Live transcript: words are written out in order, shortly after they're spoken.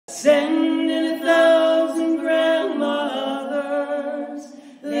Send in 1,000 grandmothers,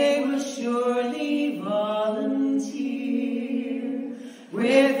 they will surely volunteer,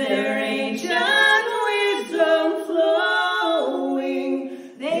 with their ancient wisdom flowing,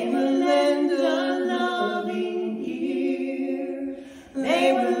 they will lend a loving ear,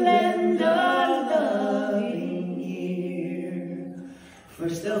 they will lend a loving ear.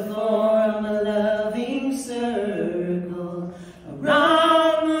 First they'll form a loving circle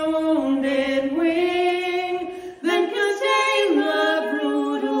around the wounded wing, then contain the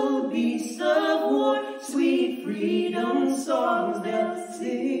brutal beasts of war. Sweet freedom songs they'll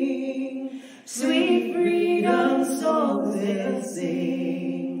sing, sweet freedom songs they'll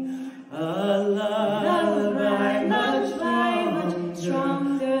sing. A lullaby much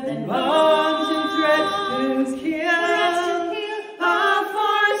stronger than bombs and threats to kill, a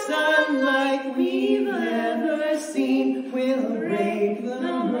force unlike we've ever seen, will break the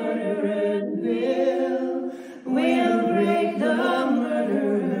murderer's will break the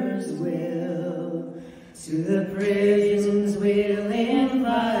murderer's will. To the prisons we'll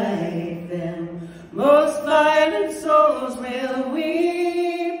invite them, most violent souls will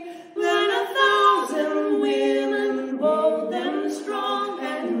weep, then 1,000 women bold and strong,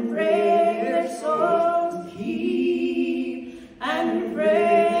 and pray their souls to keep, and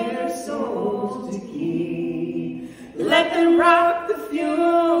pray their souls to keep. Let them rock the few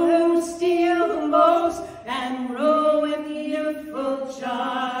who steal the most, and rule with youthful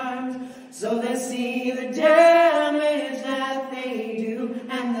charms, so they'll see the damage that they do,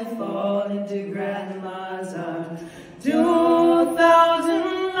 and they'll fall into grandma's arms.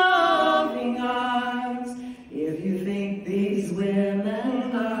 2,000 loving arms. If you think these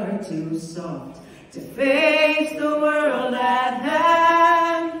women are too soft to face the world at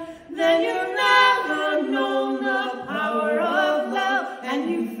hand, then you've never known the power of love, and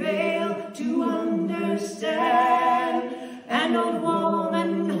you fail to understand. An old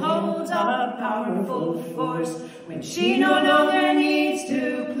woman holds a powerful force when she no longer needs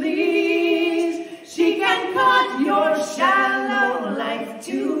to please. She can cut your shallow life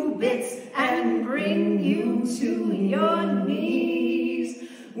to bits and bring you to your knees.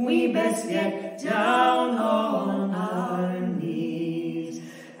 We best get down on our knees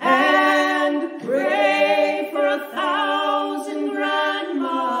and pray for 1,000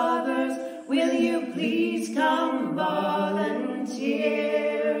 grandmothers. Will you please come volunteer?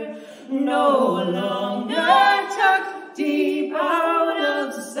 No longer tucked deep out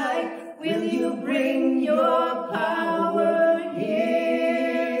of sight, will you bring your power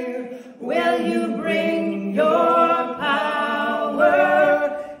here? Will you